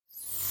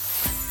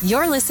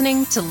You're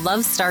listening to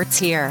Love Starts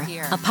Here,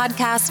 a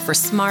podcast for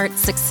smart,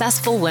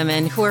 successful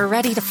women who are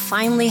ready to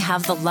finally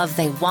have the love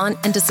they want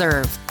and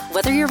deserve.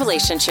 Whether your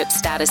relationship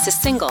status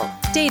is single,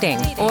 dating,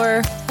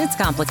 or it's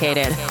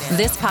complicated,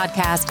 this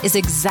podcast is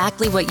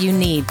exactly what you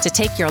need to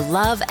take your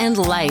love and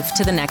life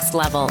to the next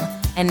level.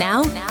 And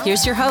now,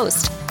 here's your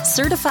host,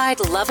 certified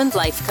love and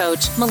life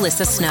coach,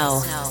 Melissa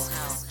Snow.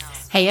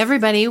 Hey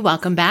everybody,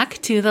 welcome back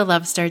to the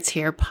Love Starts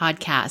Here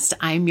podcast.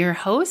 I'm your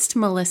host,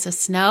 Melissa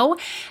Snow.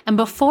 And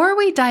before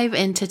we dive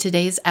into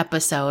today's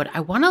episode, I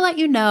want to let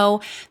you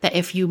know that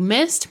if you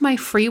missed my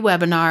free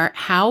webinar,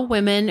 How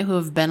Women Who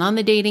Have Been on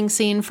the Dating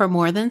Scene for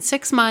More Than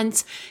 6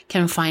 Months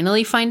Can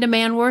Finally Find a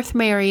Man Worth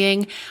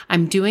Marrying,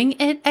 I'm doing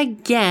it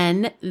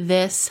again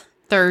this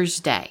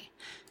Thursday.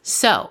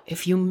 So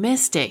if you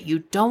missed it, you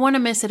don't want to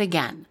miss it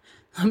again.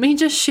 Let me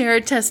just share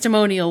a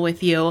testimonial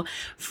with you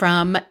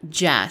from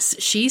Jess.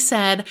 She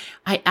said,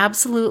 I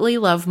absolutely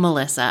love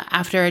Melissa.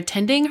 After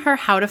attending her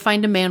How to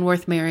Find a Man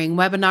Worth Marrying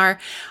webinar,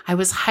 I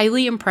was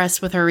highly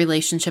impressed with her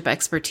relationship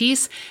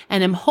expertise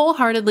and am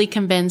wholeheartedly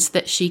convinced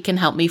that she can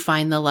help me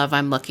find the love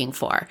I'm looking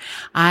for.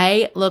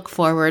 I look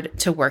forward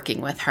to working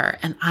with her,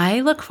 and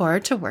I look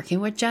forward to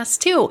working with Jess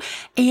too.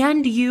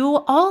 And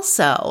you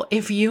also,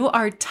 if you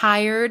are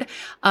tired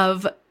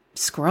of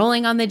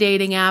scrolling on the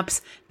dating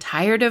apps,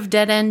 tired of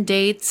dead-end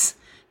dates,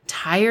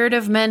 tired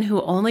of men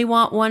who only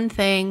want one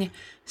thing,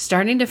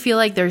 starting to feel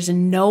like there's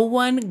no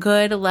one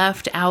good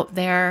left out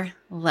there,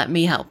 let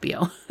me help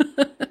you.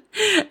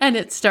 And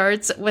it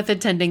starts with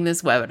attending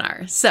this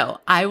webinar. So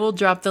I will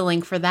drop the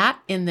link for that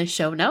in the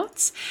show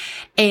notes.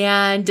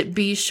 And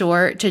be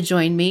sure to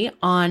join me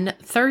on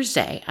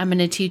Thursday. I'm going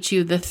to teach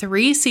you the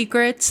 3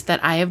 secrets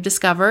that I have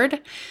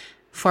discovered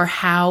for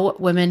how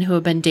women who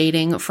have been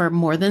dating for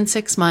more than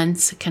 6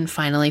 months can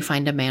finally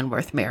find a man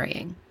worth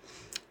marrying.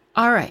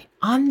 All right.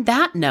 On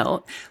that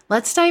note,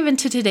 let's dive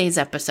into today's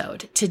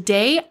episode.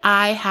 Today,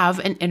 I have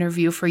an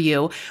interview for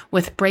you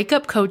with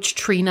breakup coach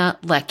Trina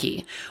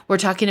Leckie. We're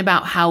talking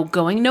about how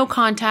going no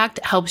contact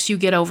helps you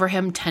get over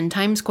him 10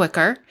 times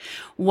quicker,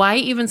 why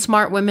even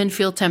smart women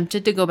feel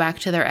tempted to go back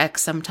to their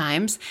ex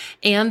sometimes,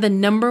 and the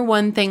number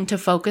one thing to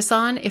focus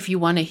on if you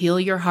want to heal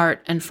your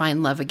heart and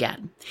find love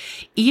again.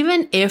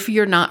 Even if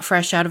you're not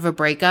fresh out of a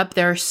breakup,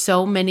 there are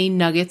so many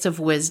nuggets of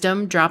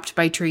wisdom dropped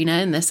by Trina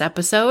in this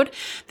episode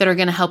that are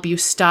going to help you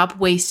stop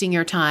wasting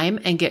your time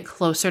and get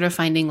closer to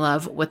finding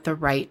love with the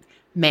right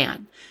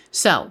man.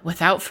 So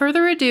without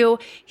further ado,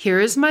 here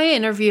is my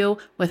interview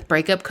with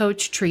breakup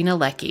coach Trina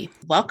Leckie.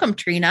 Welcome,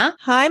 Trina.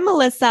 Hi,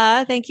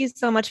 Melissa. Thank you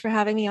so much for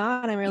having me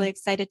on. I'm really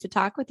excited to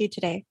talk with you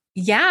today.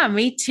 Yeah,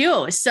 me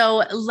too.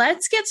 So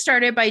let's get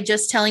started by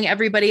just telling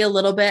everybody a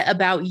little bit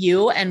about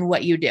you and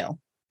what you do.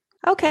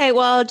 Okay,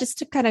 well, just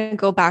to kind of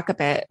go back a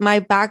bit, my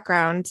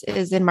background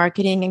is in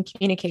marketing and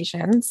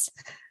communications.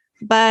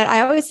 But I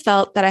always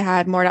felt that I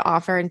had more to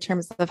offer in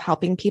terms of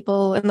helping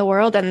people in the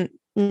world. And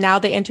now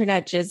the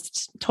internet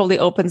just totally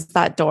opens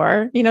that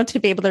door, to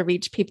be able to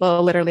reach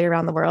people literally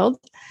around the world.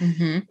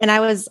 Mm-hmm. And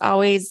I was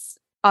always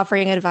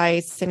offering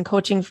advice and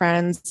coaching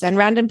friends and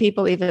random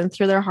people, even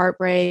through their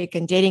heartbreak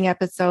and dating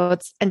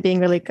episodes, and being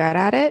really good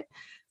at it.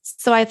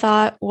 So I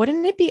thought,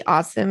 wouldn't it be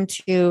awesome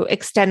to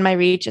extend my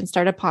reach and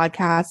start a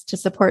podcast to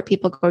support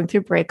people going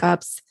through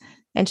breakups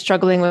and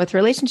struggling with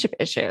relationship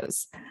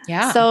issues?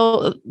 Yeah.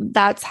 So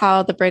that's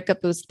how the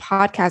Breakup Boost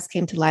podcast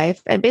came to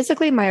life. And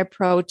basically my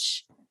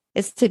approach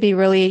is to be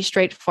really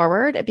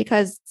straightforward,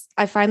 because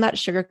I find that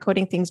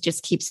sugarcoating things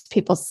just keeps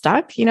people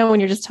stuck. When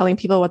you're just telling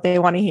people what they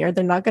want to hear,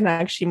 they're not going to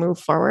actually move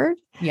forward.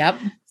 Yep.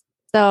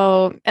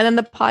 So, and then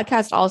the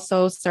podcast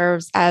also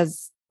serves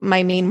as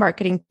my main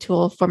marketing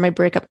tool for my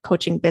breakup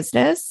coaching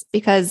business,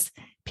 because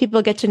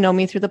people get to know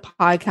me through the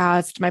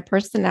podcast, my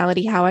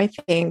personality, how I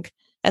think,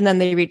 and then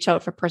they reach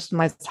out for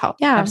personalized help.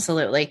 Yeah,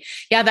 absolutely.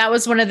 Yeah. That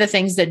was one of the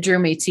things that drew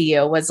me to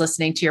you, was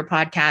listening to your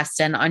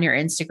podcast and on your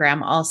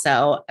Instagram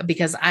also,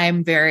 because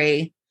I'm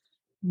very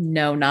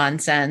no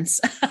nonsense.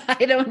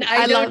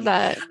 I love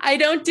that. I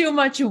don't do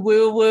much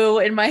woo woo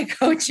in my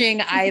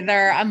coaching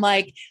either. I'm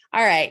like,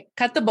 all right,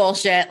 cut the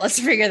bullshit. Let's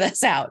figure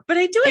this out. But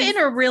I do it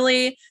in a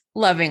really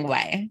loving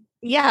way.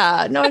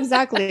 Yeah, no,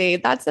 exactly.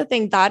 That's the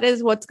thing. That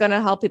is what's going to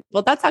help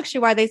people. That's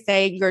actually why they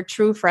say your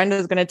true friend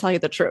is going to tell you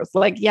the truth.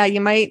 Like, yeah, you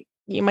might,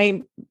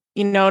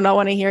 not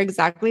want to hear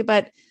exactly,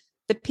 but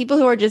the people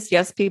who are just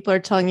yes people are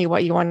telling you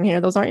what you want to hear.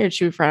 Those aren't your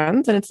true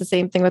friends. And it's the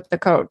same thing with the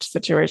coach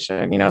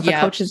situation. If the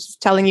coach is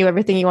just telling you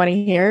everything you want to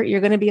hear, you're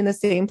going to be in the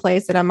same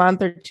place in a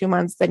month or 2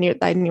 months than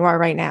you are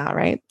right now.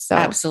 Right. So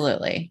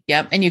absolutely.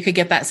 Yep. And you could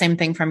get that same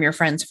thing from your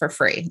friends for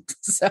free.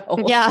 So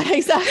yeah,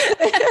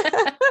 exactly.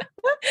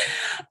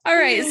 All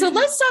right. So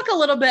let's talk a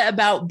little bit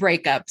about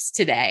breakups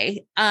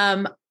today.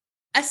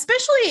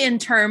 Especially in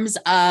terms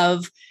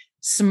of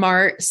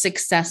smart,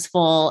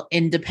 successful,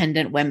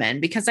 independent women,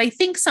 because I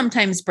think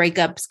sometimes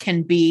breakups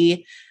can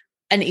be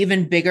an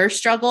even bigger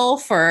struggle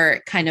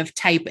for kind of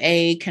type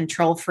A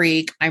control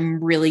freak.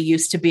 I'm really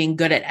used to being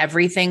good at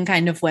everything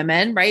kind of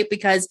women, right?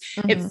 Because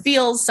it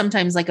feels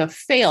sometimes like a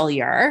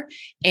failure.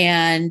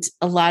 And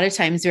a lot of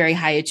times very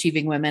high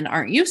achieving women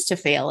aren't used to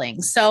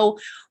failing. So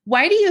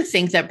why do you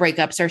think that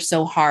breakups are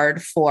so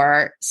hard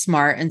for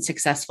smart and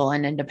successful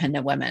and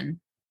independent women?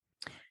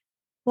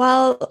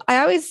 Well, I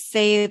always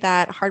say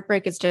that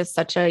heartbreak is just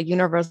such a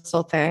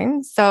universal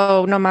thing.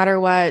 So no matter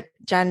what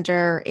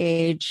gender,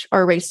 age,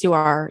 or race you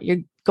are,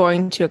 you're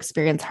going to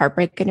experience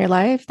heartbreak in your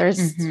life.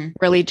 There's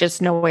really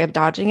just no way of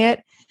dodging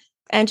it.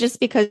 And just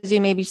because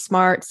you may be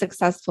smart,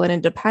 successful, and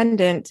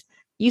independent,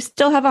 you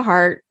still have a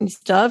heart, you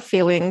still have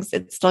feelings,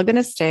 it's still going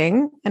to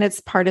sting, and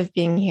it's part of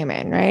being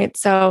human, right?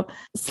 So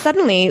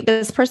suddenly,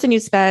 this person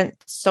you spent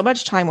so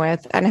much time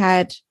with and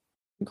had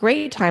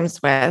great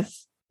times with,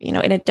 in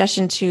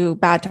addition to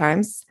bad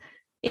times,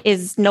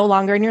 is no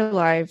longer in your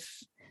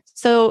life.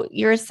 So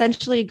you're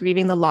essentially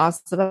grieving the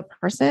loss of a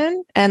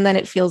person, and then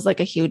it feels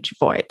like a huge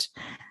void.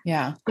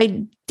 Yeah.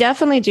 I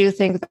definitely do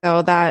think,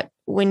 though, that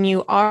when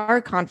you are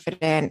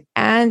confident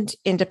and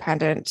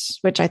independent,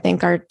 which I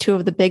think are two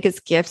of the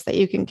biggest gifts that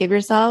you can give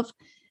yourself,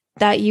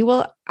 that you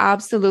will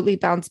absolutely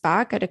bounce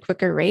back at a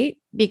quicker rate,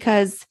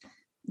 because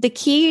the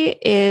key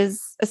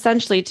is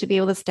essentially to be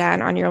able to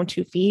stand on your own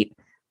 2 feet,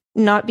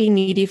 not be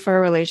needy for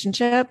a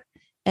relationship,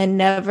 and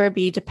never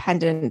be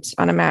dependent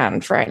on a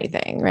man for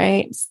anything,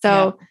 right?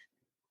 So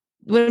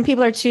when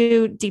people are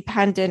too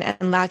dependent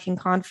and lacking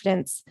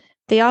confidence,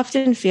 they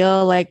often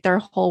feel like their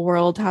whole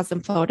world has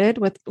imploded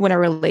when a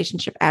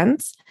relationship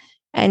ends.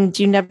 And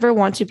you never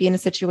want to be in a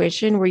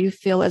situation where you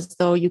feel as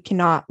though you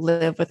cannot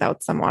live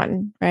without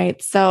someone,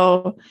 right?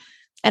 So,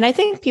 and I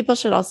think people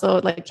should also,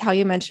 like how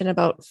you mentioned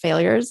about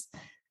failures,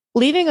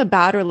 leaving a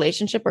bad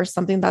relationship or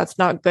something that's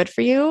not good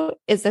for you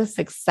is a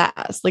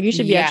success. Like you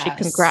should be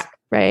actually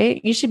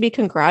right? You should be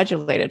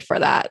congratulated for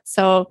that.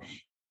 So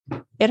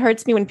it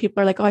hurts me when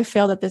people are like, "Oh, I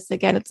failed at this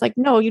again." It's like,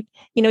 no,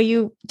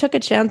 you took a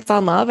chance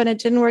on love and it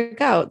didn't work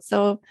out.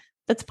 So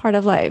that's part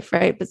of life,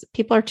 right? But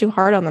people are too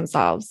hard on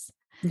themselves.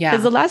 Yeah.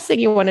 Because the last thing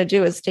you want to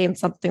do is stay in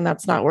something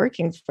that's not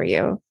working for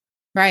you.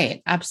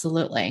 Right.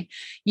 Absolutely.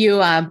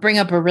 You bring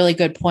up a really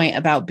good point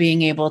about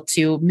being able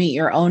to meet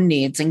your own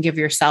needs and give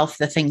yourself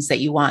the things that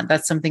you want.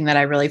 That's something that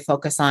I really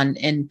focus on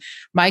in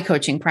my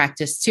coaching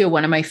practice too.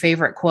 One of my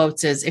favorite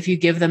quotes is, if you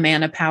give the man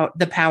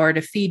the power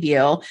to feed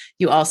you,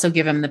 you also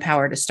give him the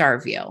power to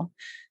starve you.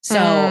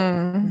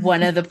 So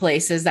one of the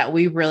places that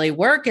we really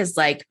work is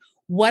like,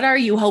 what are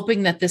you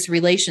hoping that this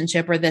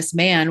relationship or this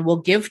man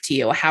will give to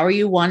you? How are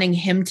you wanting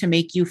him to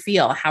make you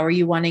feel? How are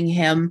you wanting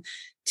him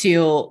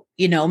to,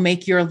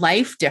 make your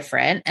life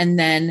different? And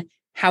then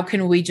how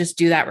can we just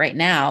do that right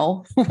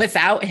now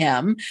without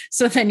him?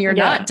 So then you're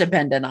not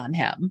dependent on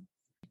him.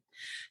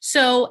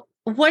 So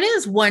what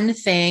is one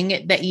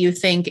thing that you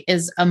think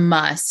is a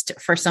must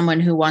for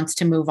someone who wants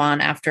to move on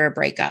after a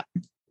breakup?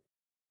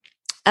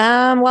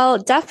 Well,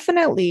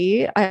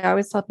 definitely. I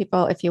always tell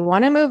people, if you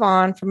want to move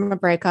on from a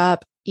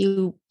breakup,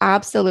 you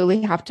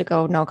absolutely have to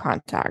go no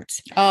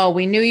contact. Oh,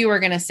 we knew you were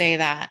going to say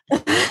that.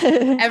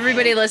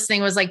 Everybody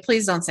listening was like,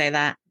 please don't say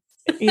that.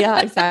 Yeah,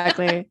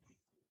 exactly.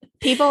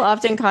 People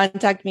often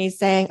contact me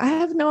saying, I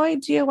have no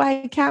idea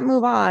why I can't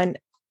move on.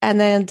 And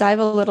then dive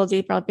a little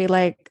deeper. I'll be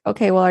like,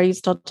 okay, well, are you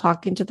still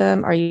talking to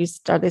them? Are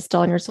they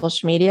still on your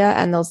social media?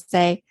 And they'll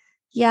say,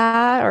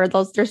 yeah, or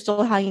they're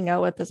still hanging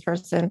out with this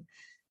person.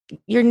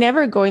 You're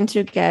never going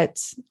to get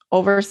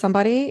over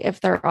somebody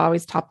if they're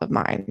always top of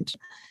mind.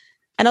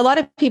 And a lot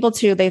of people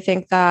too, they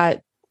think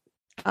that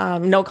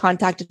no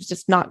contact is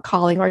just not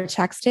calling or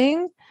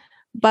texting,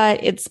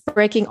 but it's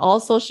breaking all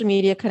social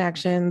media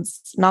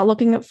connections, not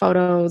looking at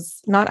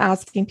photos, not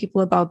asking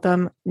people about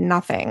them,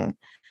 nothing.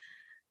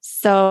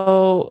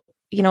 So,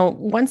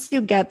 once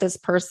you get this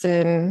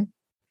person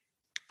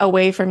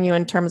away from you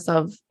in terms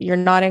of you're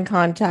not in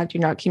contact,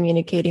 you're not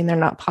communicating, they're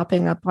not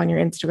popping up on your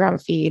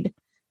Instagram feed,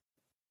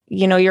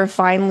 you're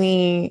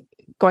finally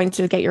going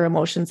to get your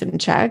emotions in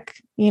check,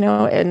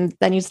 and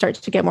then you start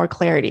to get more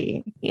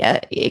clarity.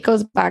 Yeah, it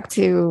goes back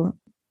to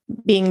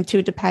being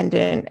too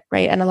dependent,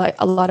 right? And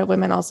a lot of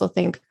women also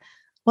think,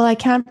 well, I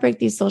can't break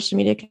these social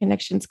media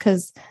connections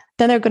because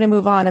then they're going to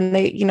move on, and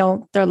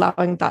they're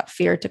allowing that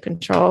fear to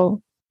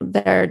control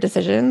their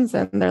decisions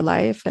and their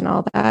life and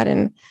all that.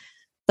 And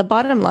the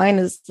bottom line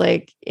is,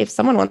 like, if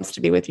someone wants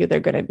to be with you, they're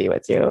going to be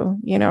with you,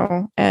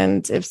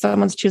 and if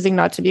someone's choosing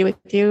not to be with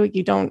you,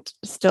 you don't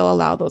still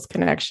allow those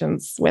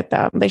connections with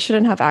them. They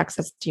shouldn't have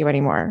access to you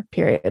anymore,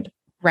 period.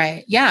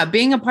 Right. Yeah.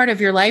 Being a part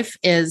of your life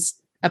is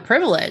a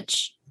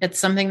privilege. It's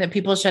something that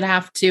people should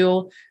have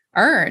to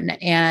earn.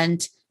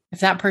 And if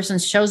that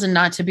person's chosen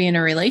not to be in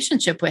a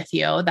relationship with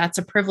you, that's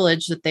a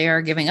privilege that they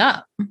are giving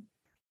up.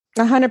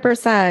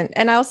 100%.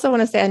 And I also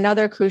want to say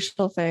another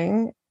crucial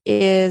thing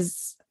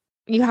is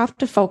you have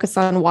to focus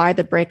on why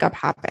the breakup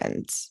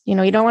happened. You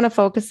don't want to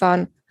focus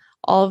on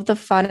all of the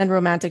fun and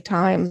romantic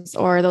times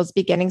or those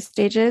beginning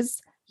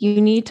stages. You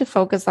need to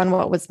focus on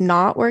what was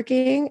not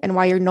working and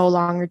why you're no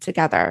longer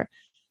together.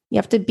 You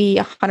have to be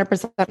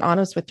 100%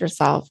 honest with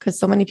yourself, because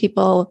so many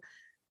people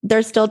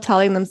they're still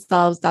telling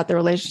themselves that the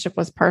relationship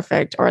was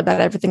perfect or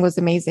that everything was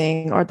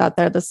amazing or that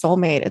they're the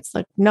soulmate. It's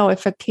like, no,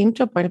 if it came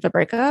to a point of a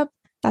breakup,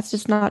 that's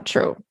just not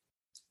true.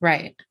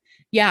 Right.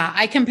 Yeah.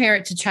 I compare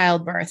it to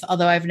childbirth,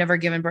 although I've never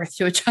given birth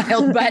to a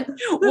child, but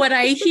what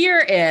I hear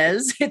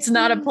is it's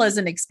not a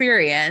pleasant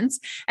experience.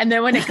 And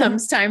then when it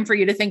comes time for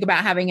you to think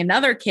about having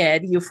another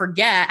kid, you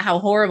forget how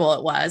horrible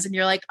it was. And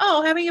you're like,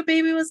 oh, having a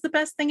baby was the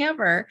best thing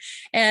ever.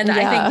 And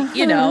I think,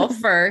 you know,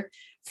 for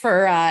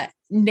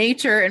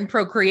nature and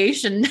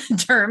procreation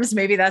terms,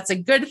 maybe that's a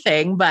good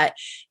thing. But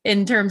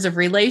in terms of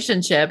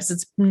relationships,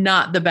 it's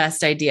not the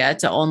best idea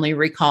to only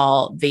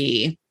recall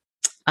the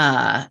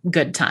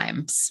good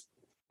times.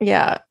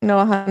 Yeah, no,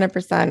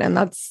 100%. And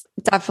that's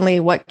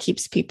definitely what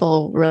keeps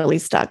people really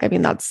stuck. I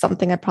mean, that's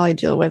something I probably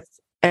deal with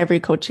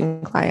every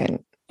coaching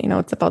client. You know,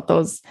 it's about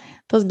those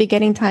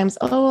beginning times.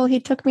 Oh, well,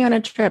 he took me on a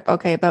trip.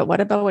 Okay, but what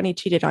about when he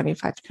cheated on you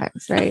 5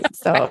 times, right?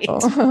 So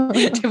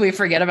right. Did we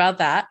forget about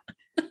that?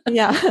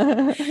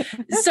 Yeah.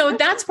 So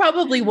that's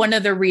probably one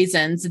of the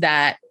reasons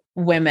that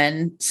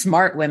women,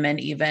 smart women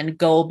even,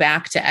 go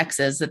back to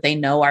exes that they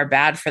know are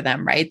bad for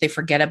them, right? They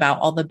forget about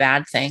all the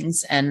bad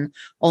things and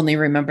only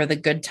remember the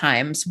good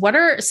times. What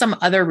are some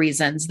other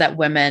reasons that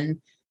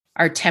women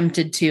are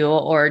tempted to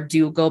or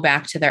do go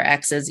back to their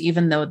exes,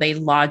 even though they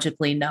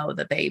logically know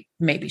that they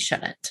maybe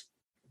shouldn't?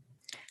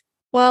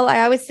 Well,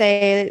 I always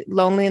say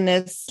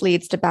loneliness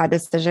leads to bad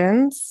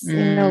decisions. You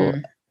know,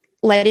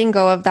 letting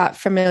go of that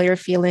familiar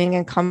feeling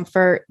and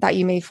comfort that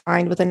you may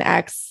find with an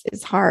ex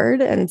is hard.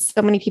 And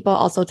so many people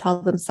also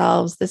tell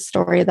themselves this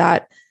story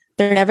that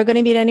they're never going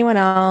to meet anyone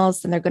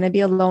else and they're going to be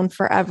alone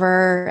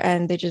forever.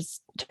 And they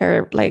just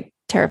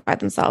terrify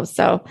themselves.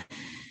 So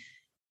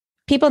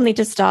people need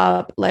to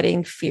stop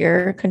letting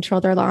fear control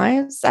their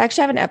lives. I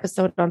actually have an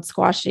episode on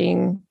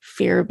squashing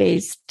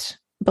fear-based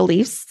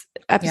beliefs,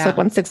 episode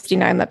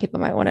 169, that people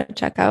might want to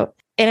check out.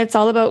 And it's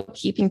all about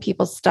keeping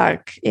people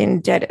stuck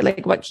in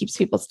what keeps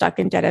people stuck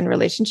in dead end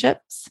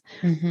relationships.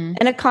 Mm-hmm.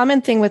 And a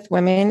common thing with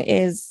women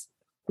is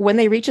when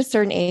they reach a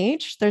certain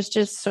age, there's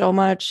just so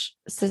much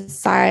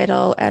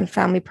societal and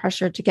family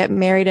pressure to get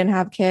married and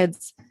have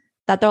kids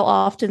that they'll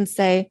often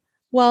say,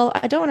 well,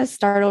 I don't want to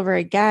start over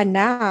again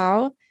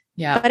now.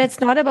 Yeah. But it's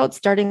not about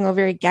starting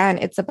over again.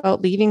 It's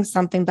about leaving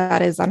something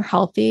that is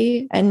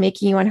unhealthy and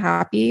making you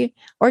unhappy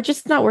or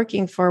just not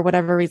working for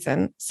whatever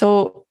reason.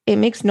 So it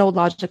makes no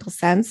logical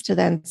sense to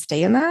then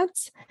stay in that.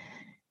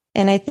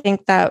 And I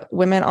think that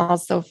women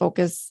also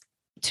focus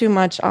too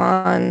much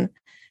on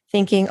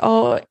thinking,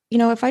 oh, you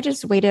know, if I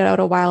just wait it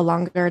out a while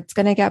longer, it's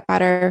going to get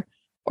better.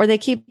 Or they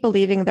keep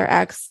believing their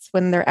ex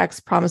when their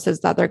ex promises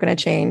that they're going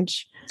to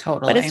change.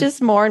 Totally. But it's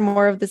just more and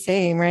more of the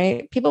same,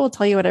 right? People will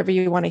tell you whatever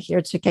you want to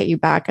hear to get you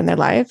back in their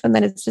life. And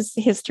then it's just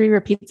history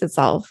repeats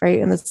itself, right?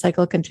 And the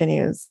cycle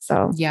continues.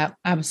 So, yeah,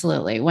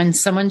 absolutely. When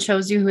someone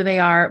shows you who they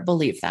are,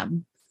 believe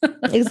them.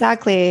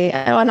 Exactly.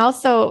 And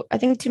also, I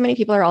think too many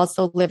people are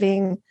also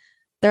living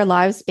their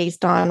lives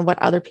based on what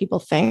other people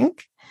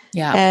think.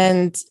 Yeah.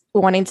 And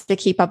wanting to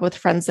keep up with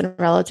friends and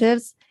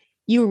relatives.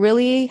 You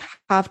really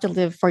have to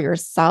live for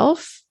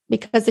yourself,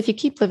 because if you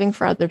keep living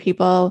for other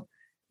people,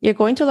 you're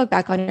going to look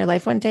back on your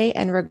life one day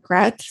and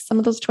regret some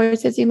of those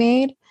choices you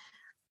made.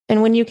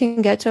 And when you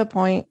can get to a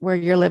point where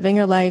you're living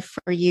your life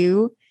for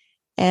you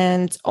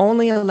and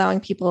only allowing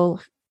people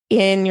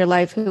in your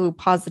life who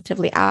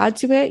positively add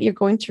to it, you're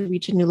going to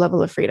reach a new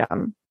level of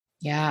freedom.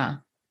 Yeah,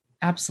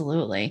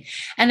 absolutely.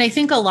 And I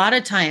think a lot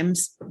of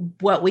times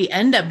what we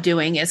end up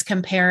doing is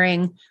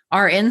comparing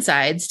our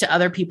insides to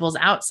other people's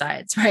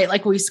outsides, right?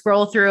 Like we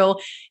scroll through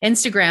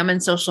Instagram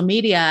and social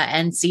media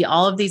and see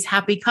all of these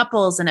happy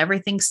couples and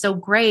everything's so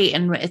great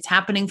and it's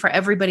happening for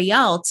everybody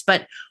else,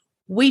 but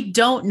we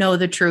don't know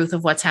the truth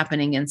of what's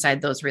happening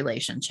inside those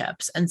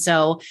relationships. And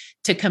so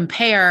to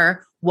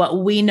compare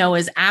what we know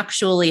is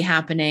actually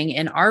happening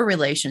in our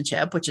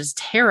relationship, which is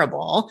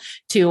terrible,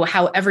 to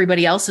how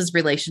everybody else's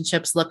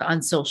relationships look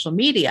on social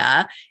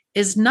media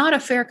is not a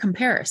fair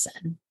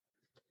comparison.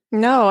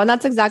 No, and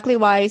that's exactly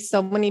why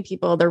so many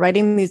people, they're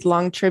writing these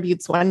long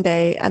tributes one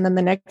day and then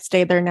the next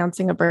day they're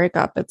announcing a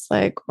breakup. It's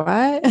like,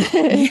 what?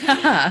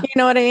 Yeah. You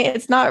know what I mean?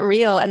 It's not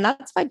real. And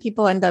that's why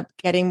people end up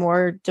getting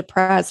more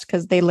depressed,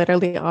 because they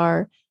literally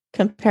are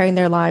comparing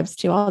their lives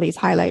to all these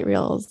highlight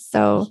reels.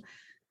 So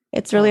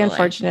it's really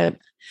unfortunate.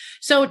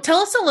 So tell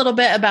us a little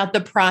bit about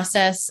the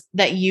process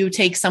that you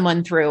take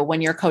someone through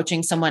when you're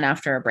coaching someone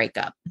after a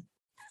breakup.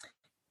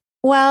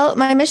 Well,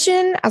 my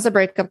mission as a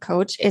breakup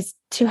coach is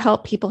to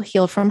help people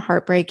heal from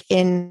heartbreak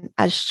in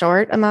as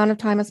short amount of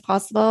time as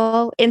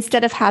possible,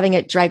 instead of having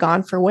it drag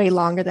on for way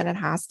longer than it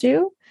has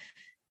to.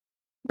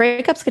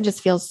 Breakups can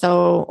just feel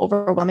so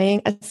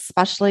overwhelming,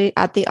 especially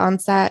at the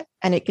onset.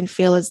 And it can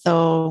feel as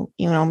though,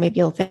 you know, maybe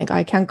you'll think,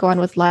 I can't go on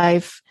with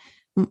life.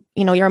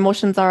 You know, your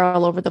emotions are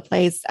all over the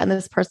place and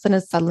this person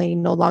is suddenly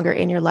no longer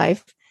in your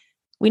life.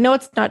 We know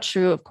it's not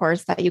true, of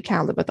course, that you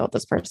can't live without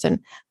this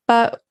person.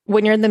 But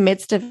when you're in the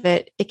midst of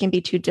it, it can be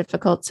too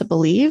difficult to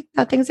believe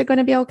that things are going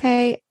to be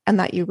okay and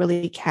that you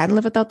really can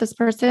live without this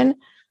person.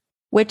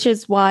 which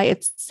is why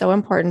it's so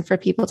important for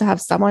people to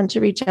have someone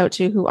to reach out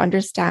to who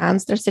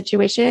understands their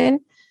situation,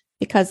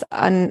 because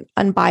an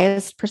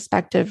unbiased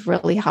perspective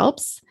really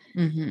helps.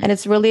 And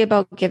it's really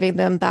about giving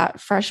them that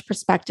fresh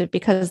perspective,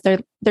 because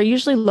they're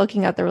usually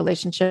looking at the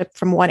relationship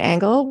from one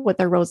angle with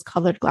their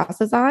rose-colored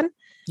glasses on.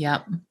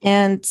 Yep.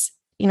 And,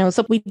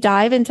 so we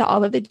dive into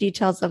all of the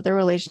details of the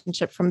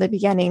relationship from the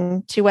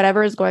beginning to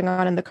whatever is going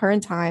on in the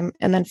current time.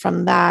 And then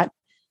from that,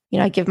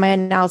 I give my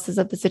analysis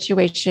of the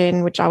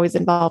situation, which always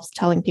involves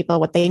telling people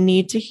what they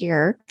need to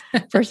hear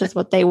versus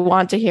what they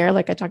want to hear,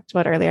 like I talked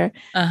about earlier.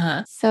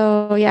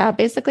 So yeah,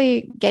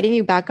 basically getting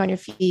you back on your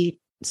feet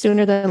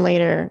sooner than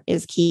later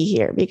is key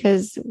here,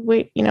 because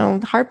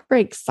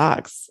heartbreak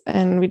sucks,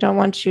 and we don't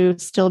want you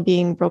still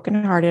being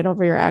brokenhearted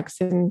over your ex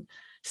in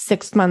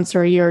 6 months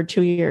or a year or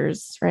 2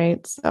 years.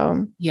 Right.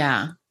 So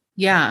yeah.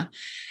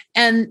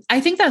 And I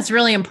think that's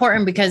really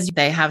important, because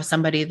they have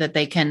somebody that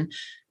they can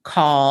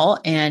call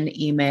and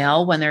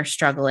email when they're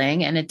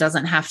struggling. And it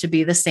doesn't have to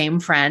be the same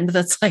friend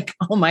that's like,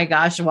 oh my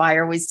gosh, why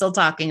are we still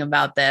talking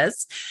about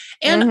this?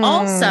 And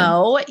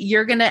also,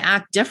 you're going to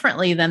act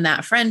differently than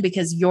that friend,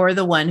 because you're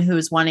the one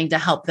who's wanting to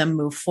help them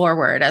move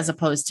forward, as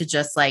opposed to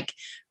just like,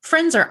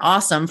 friends are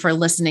awesome for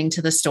listening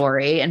to the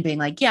story and being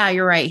like, yeah,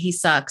 you're right, he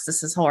sucks,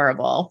 this is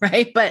horrible.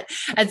 Right. But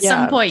at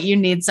some point, you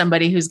need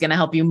somebody who's going to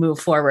help you move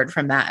forward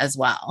from that as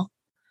well.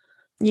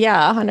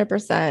 Yeah,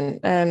 100%.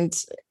 And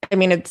I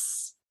mean,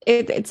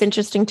 it's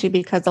interesting too,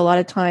 because a lot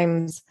of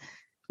times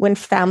when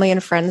family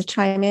and friends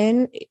chime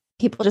in,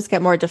 people just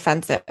get more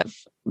defensive.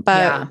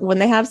 But when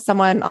they have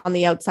someone on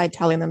the outside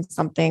telling them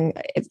something,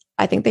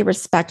 I think they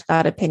respect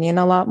that opinion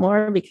a lot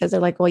more, because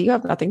they're like, well, you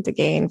have nothing to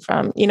gain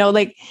from,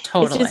 totally.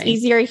 It's just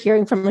easier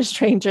hearing from a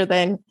stranger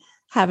than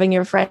having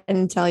your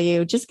friend tell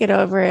you, just get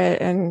over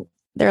it and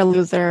they're a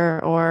loser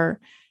or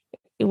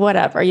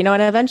whatever,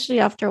 and eventually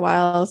after a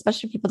while,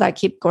 especially people that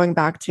keep going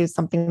back to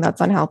something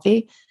that's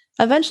unhealthy,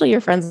 eventually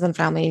your friends and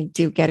family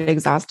do get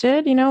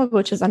exhausted,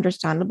 which is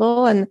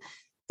understandable. And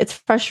it's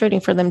frustrating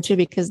for them too,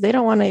 because they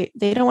don't want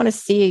to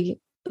see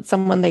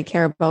someone they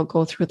care about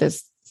go through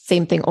this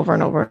same thing over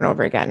and over and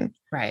over again.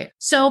 Right.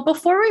 So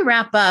before we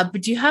wrap up,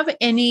 do you have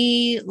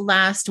any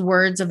last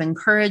words of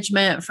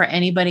encouragement for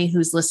anybody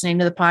who's listening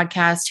to the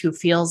podcast who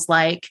feels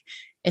like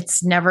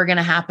it's never going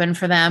to happen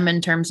for them in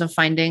terms of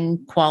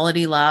finding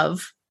quality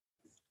love?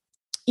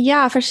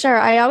 Yeah, for sure.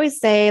 I always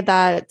say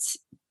that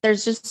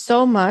there's just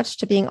so much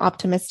to being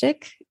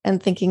optimistic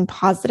and thinking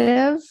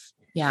positive.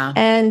 Yeah.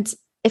 And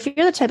if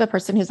you're the type of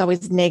person who's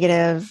always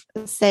negative,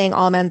 saying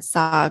all men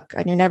suck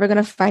and you're never going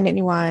to find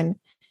anyone,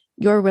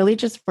 you're really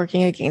just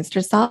working against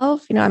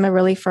yourself. I'm a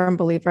really firm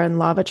believer in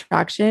law of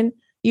attraction.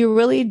 You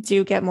really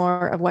do get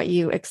more of what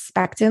you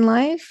expect in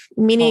life,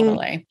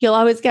 meaning you'll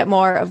always get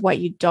more of what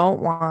you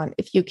don't want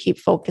if you keep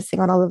focusing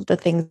on all of the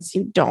things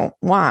you don't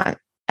want.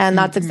 And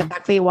that's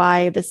exactly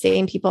why the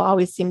same people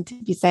always seem to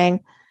be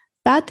saying,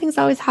 bad things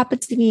always happen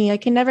to me, I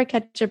can never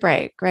catch a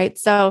break, right?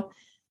 So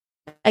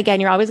again,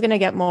 you're always going to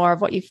get more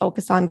of what you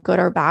focus on, good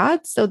or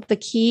bad. So the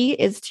key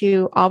is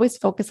to always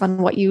focus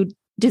on what you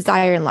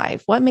desire in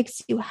life, what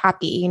makes you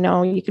happy.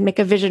 You can make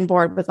a vision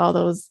board with all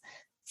those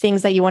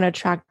things that you want to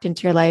attract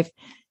into your life.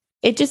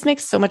 It just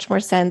makes so much more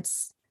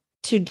sense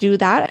to do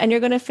that. And you're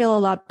going to feel a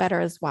lot better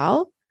as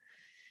well.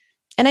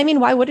 And I mean,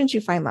 why wouldn't you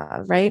find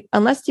love, right?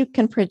 Unless you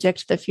can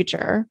predict the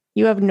future,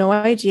 you have no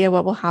idea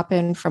what will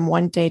happen from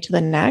one day to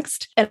the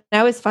next. And I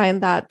always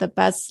find that the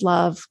best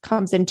love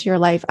comes into your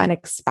life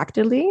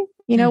unexpectedly,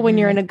 when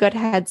you're in a good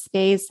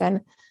headspace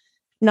and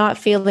not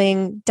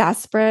feeling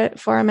desperate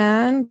for a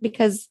man.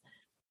 Because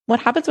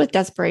what happens with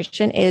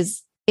desperation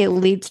is it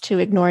leads to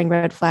ignoring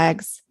red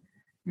flags,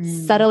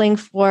 settling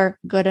for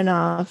good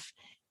enough,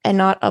 and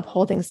not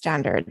upholding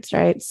standards,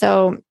 right?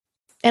 So,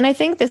 and I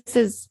think this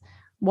is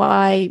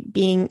why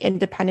being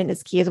independent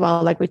is key as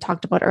well, like we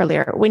talked about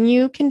earlier. When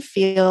you can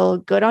feel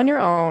good on your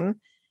own,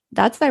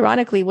 that's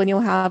ironically when you'll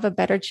have a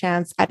better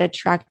chance at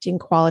attracting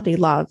quality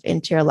love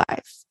into your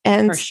life.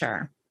 And for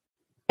sure,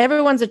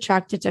 everyone's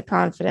attracted to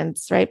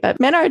confidence, right? But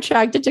men are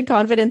attracted to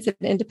confidence and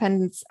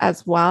independence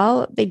as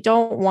well. They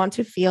don't want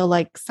to feel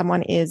like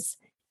someone is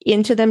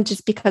into them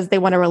just because they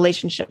want a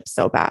relationship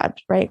so bad,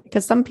 right?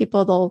 Because some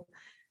people,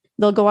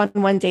 they'll go on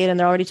one date and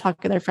they're already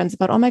talking to their friends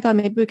about, oh my God,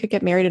 maybe we could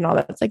get married and all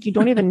that. It's like, you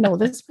don't even know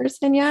this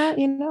person yet,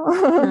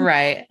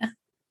 Right.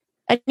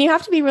 And you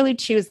have to be really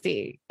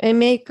choosy and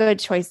make good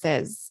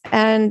choices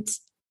and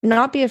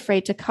not be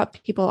afraid to cut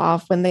people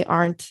off when they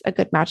aren't a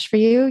good match for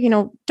you.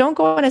 Don't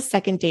go on a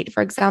second date,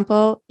 for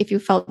example, if you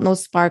felt no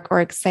spark or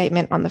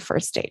excitement on the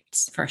first date.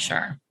 For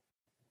sure.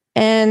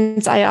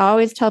 And I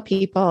always tell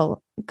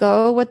people,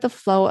 go with the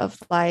flow of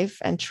life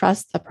and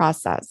trust the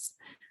process.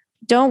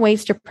 Don't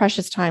waste your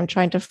precious time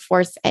trying to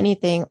force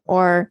anything,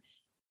 or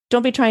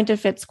don't be trying to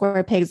fit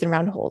square pegs in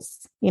round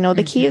holes.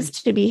 The key is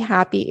to be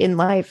happy in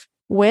life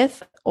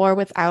with or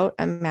without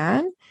a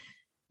man,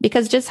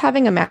 because just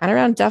having a man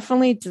around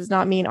definitely does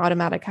not mean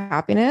automatic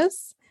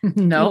happiness.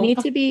 No. You need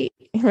to be,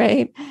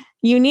 right?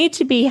 You need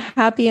to be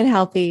happy and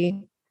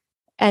healthy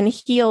and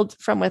healed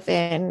from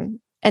within.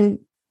 And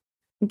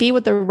be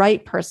with the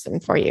right person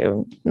for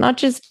you, not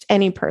just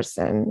any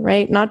person,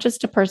 right? Not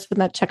just a person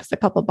that checks a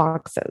couple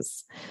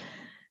boxes.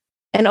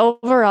 And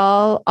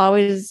overall,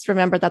 always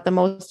remember that the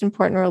most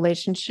important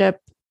relationship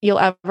you'll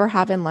ever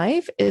have in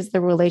life is the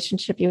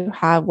relationship you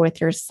have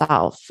with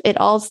yourself. It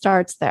all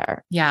starts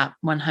there. Yeah,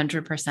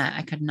 100%.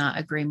 I could not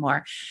agree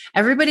more.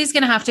 Everybody's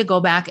going to have to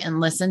go back and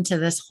listen to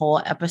this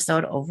whole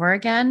episode over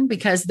again,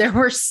 because there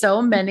were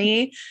so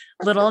many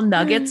little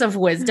nuggets of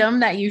wisdom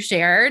that you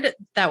shared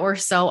that were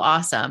so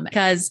awesome,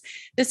 because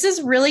this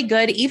is really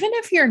good. Even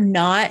if you're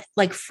not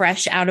like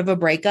fresh out of a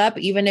breakup,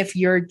 even if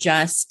you're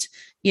just,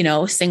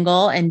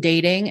 single and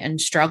dating and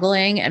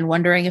struggling and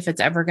wondering if it's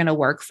ever going to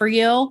work for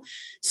you.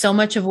 So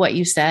much of what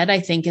you said,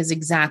 I think, is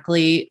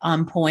exactly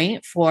on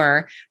point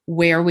for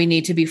where we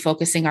need to be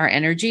focusing our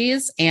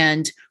energies,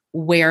 and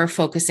where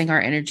focusing our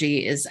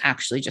energy is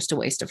actually just a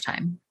waste of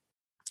time.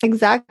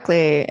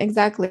 Exactly.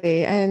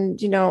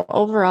 And,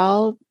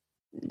 overall,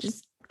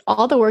 just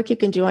all the work you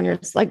can do on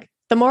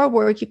the more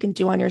work you can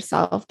do on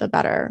yourself, the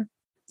better.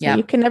 Yeah.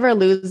 You can never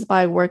lose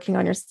by working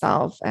on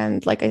yourself.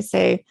 And like I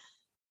say,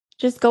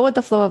 just go with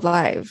the flow of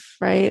life,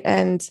 right?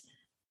 And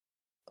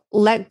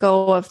let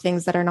go of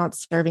things that are not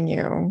serving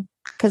you,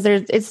 because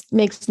it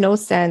makes no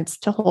sense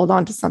to hold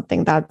on to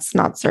something that's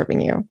not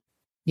serving you.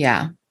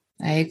 Yeah,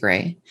 I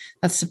agree.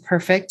 That's the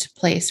perfect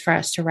place for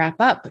us to wrap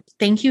up.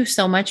 Thank you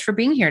so much for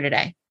being here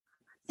today.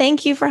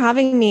 Thank you for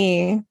having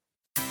me.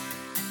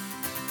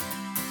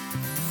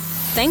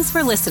 Thanks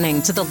for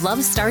listening to the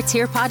Love Starts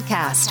Here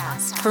podcast.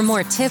 For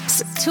more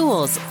tips,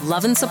 tools,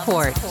 love, and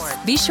support,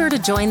 be sure to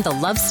join the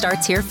Love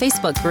Starts Here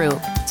Facebook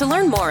group. To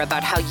learn more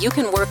about how you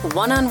can work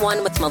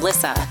one-on-one with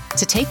Melissa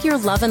to take your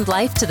love and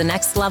life to the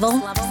next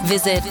level,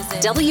 visit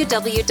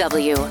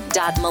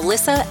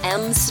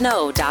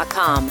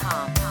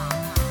www.melissamsnow.com.